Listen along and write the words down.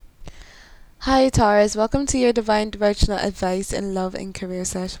Hi, Taurus. Welcome to your divine directional advice in love and career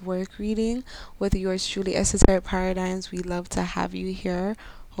slash work reading with yours truly, Esoteric Paradigms. We love to have you here.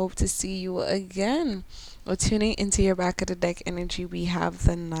 Hope to see you again. Well, tuning into your back of the deck energy, we have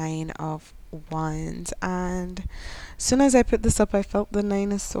the Nine of Wands. And as soon as I put this up, I felt the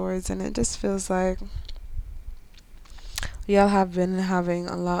Nine of Swords, and it just feels like y'all have been having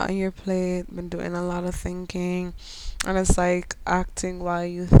a lot on your plate, been doing a lot of thinking, and it's like acting while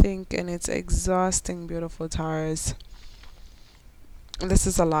you think, and it's exhausting, beautiful Taurus. This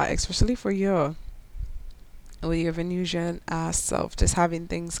is a lot, especially for you with your Venusian ass self, just having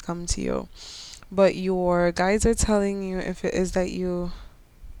things come to you. But your guides are telling you if it is that you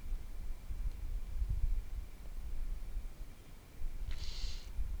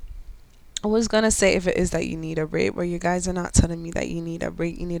I was gonna say if it is that you need a break, but you guys are not telling me that you need a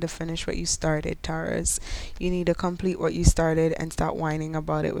break. You need to finish what you started, Taurus. You need to complete what you started and stop whining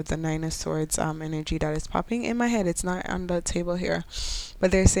about it with the Nine of Swords energy that is popping in my head. It's not on the table here.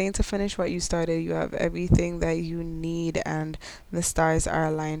 But they're saying to finish what you started. You have everything that you need and the stars are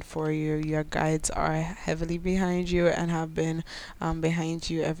aligned for you. Your guides are heavily behind you and have been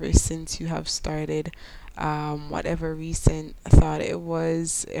behind you ever since you have started whatever recent thought it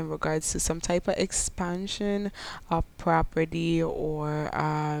was in regards to some type of expansion of property or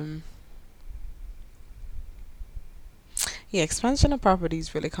yeah, expansion of property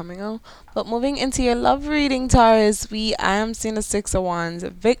is really coming out. But moving into your love reading, Taurus, I am seeing the Six of Wands.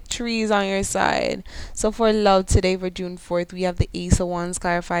 Victories on your side. So for love today, for June 4th, we have the Ace of Wands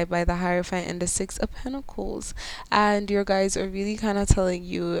clarified by the Hierophant and the Six of Pentacles. And your guys are really kind of telling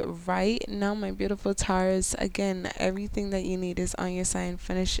you right now, my beautiful Taurus, again, everything that you need is on your side.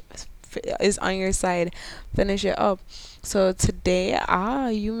 Is on your side. Finish it up. So today,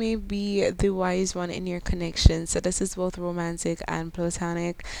 you may be the wise one in your connection. So this is both romantic and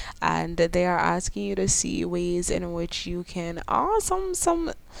platonic, and they are asking you to see ways in which you can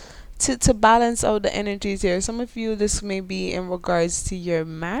some to balance out the energies here. Some of you, this may be in regards to your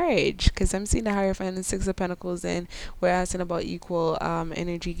marriage, because I'm seeing the Hierophant and Six of Pentacles, and we're asking about equal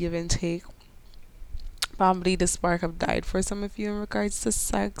energy give and take. Probably the spark have died for some of you in regards to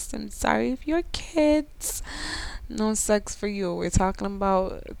sex. I'm sorry if you're kids. No sex for you. We're talking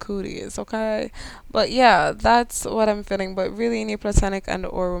about cooties, okay? But yeah, that's what I'm feeling. But really, in your platonic and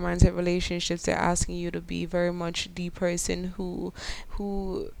or romantic relationships, they're asking you to be very much the person who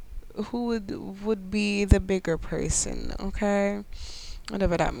who would be the bigger person, okay?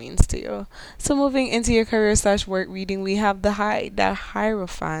 Whatever that means to you. So moving into your career slash work reading, we have the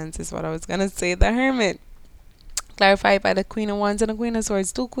Hierophant is what I was gonna say. The Hermit clarified by the Queen of Wands and the Queen of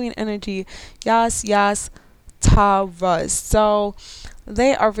Swords. Two Queen energy. Yes, yes, Taurus. So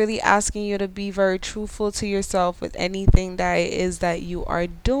they are really asking you to be very truthful to yourself with anything that it is that you are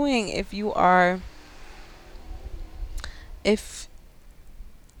doing. If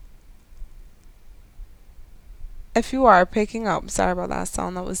if you are picking up, sorry about that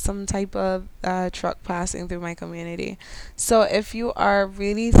sound, that was some type of truck passing through my community. So if you are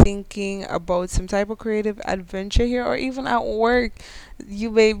really thinking about some type of creative adventure here, or even at work,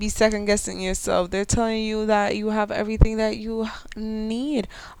 you may be second guessing yourself. They're telling you that you have everything that you need.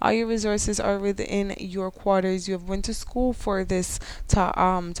 All your resources are within your quarters. You have went to school for this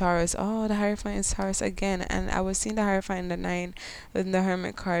Taurus. Oh, the Hierophant is Taurus again, and I was seeing the Hierophant in the nine in the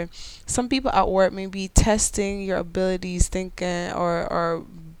Hermit card. Some people at work may be testing your abilities, thinking or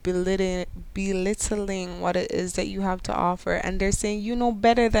belittling what it is that you have to offer, and they're saying you know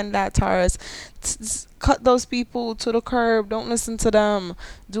better than that, Taurus. Cut those people to the curb. Don't listen to them.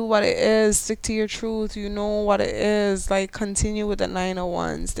 Do what it is. Stick to your truth. You know what it is. Like, continue with the Nine of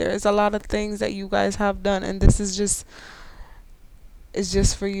Wands. There is a lot of things that you guys have done, and this is just it's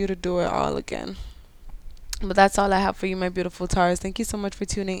just for you to do it all again. But that's all I have for you, my beautiful Taurus. Thank you so much for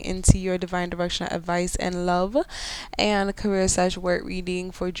tuning into your divine directional advice and love and career slash work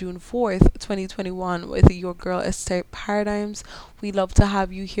reading for June 4th, 2021, with your girl Esther Paradigms. We love to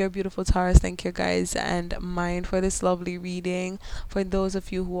have you here, beautiful Taurus. Thank you guys and mind for this lovely reading. For those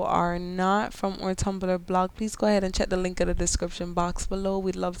of you who are not from our Tumblr blog, please go ahead and check the link in the description box below.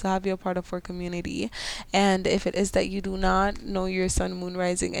 We'd love to have you a part of our community. And if it is that you do not know your sun, moon,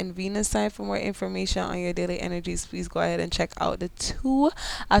 rising, and Venus sign, for more information on your daily energies, please go ahead and check out the two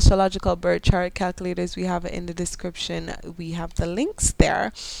astrological birth chart calculators we have in the description. We have the links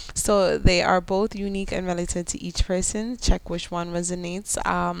there. So they are both unique and relative to each person. Check which one resonates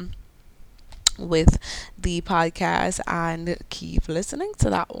with the podcast and keep listening to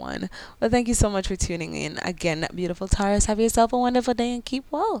that one. Well, thank you so much for tuning in. Again, beautiful Taurus, have yourself a wonderful day and keep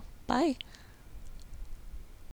well. Bye.